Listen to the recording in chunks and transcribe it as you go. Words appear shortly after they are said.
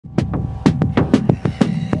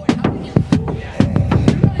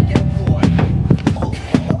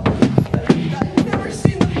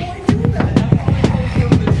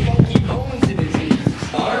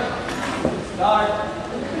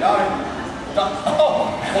Oh,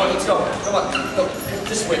 boy, let's go. Come on. Go.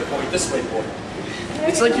 This way, boy. This way, boy.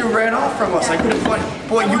 It's like you ran off from us. I couldn't find.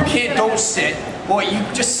 Boy, you can't. Don't sit. Boy, you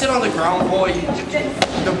just sit on the ground, boy.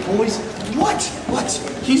 The boys. What? What?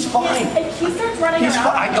 He's fine. If he starts running He's fine.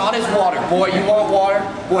 I got his water. Boy, you want water?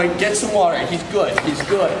 Boy, get some water. He's good. He's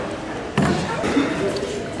good.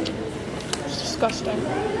 It's disgusting.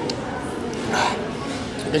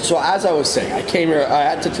 And so as I was saying, I came here. I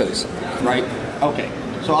had to tell you something, right? Okay.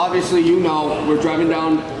 So obviously, you know, we're driving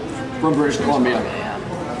down from British Columbia.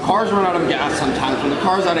 Cars run out of gas sometimes. When the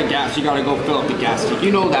car's out of gas, you gotta go fill up the gas tank.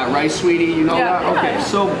 You know that, right, sweetie? You know that? Okay,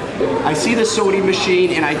 so I see the soda machine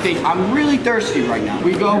and I think I'm really thirsty right now.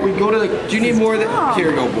 We go to the, do you need more of the, here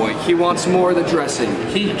you go, boy. He wants more of the dressing.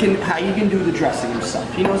 He can do the dressing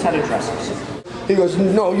himself. He knows how to dress himself. He goes,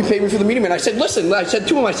 no, you paid me for the medium. And I said, listen, I said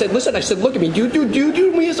to him, I said, listen, I said, look at me. Do you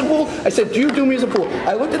do me as a fool? I said, do you do me as a fool?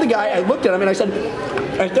 I looked at the guy, I looked at him and I said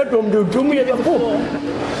to him, do me as a fool.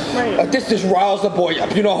 Right. This riles the boy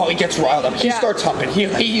up. You know how he gets riled up. He starts humping.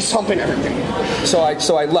 He's humping everything. So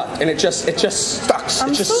I left, and it just sucks.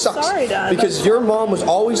 It just sucks. Sorry, Dad. Because your mom was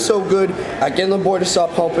always so good at getting the boy to stop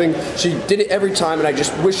humping. She did it every time, and I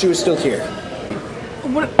just wish she was still here.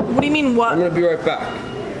 What do you mean? What? I'm gonna be right back.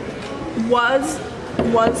 Was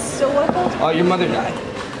still with us? Oh, your mother died.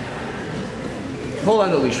 Hold on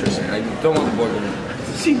the leash for a second. I don't want the boy to.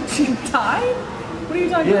 She died? What are you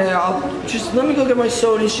talking about? Yeah, I'll just let me go get my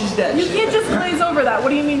soda. She's dead. You can't just glaze over that. What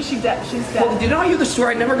do you mean she's dead? She's dead. Well, did I hear the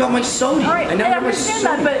story? I never got my soda. All right, I never I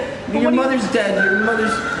understand that, but your mother's dead. Your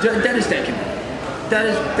mother's dead as dead can be. That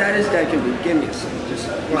is dead can be. Give me a second. Just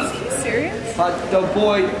Are you serious? the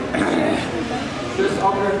boy. Just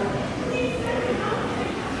over.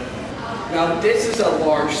 Now this is a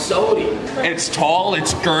large soda. It's tall.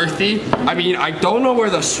 It's girthy. I mean, I don't know where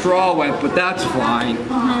the straw went, but that's fine.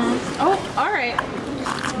 Oh, all right.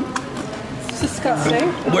 Disgusting.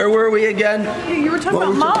 Where were we again? You were talking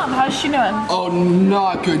about Mom. How's she doing? Oh,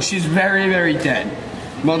 not good. She's very, very dead.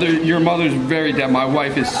 Your mother's very dead. My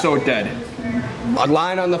wife is so dead.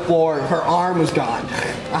 Lying on the floor, her arm was gone.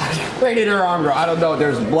 Where did her arm go? I don't know.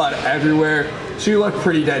 There's blood everywhere. She looked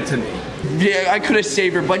pretty dead to me. Yeah, I could have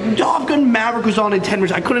saved her, but Top Gun Maverick was on in 10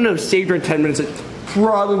 minutes. I couldn't have saved her in 10 minutes. It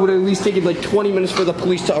probably would have at least taken like 20 minutes for the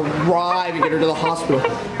police to arrive and get her to the hospital.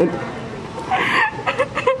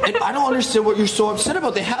 And I don't understand what you're so upset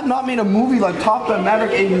about. They have not made a movie like Top Gun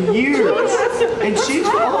Maverick in years. And she's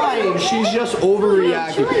fine. She's just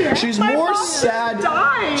overreacting. She's more sad.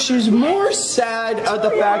 She's more sad at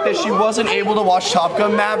the fact that she wasn't able to watch Top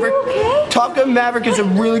Gun Maverick. Top Gun Maverick is a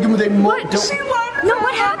really good movie. No,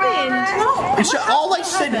 what happened? All I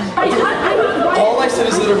said is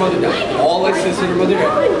that her mother died. All I said is that her mother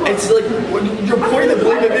died. It's like you're pointing the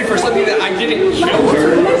blame at me for something that I didn't kill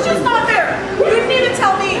her. It's just not there. You didn't need to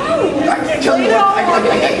tell me. I can't tell you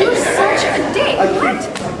what. You're such a dick.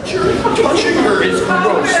 Touching her is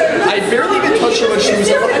gross. I barely even touched her when she was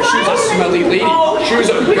alive. She was a smelly lady. She was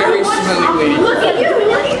a very smelly lady. Look at you.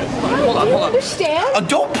 Hold on. Understand?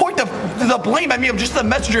 Don't point the blame at me. I'm just the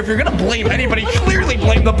messenger. If you're gonna blame anybody, clearly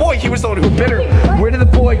blame the boy. He was the one who bit her. Where did the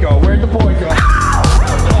boy go?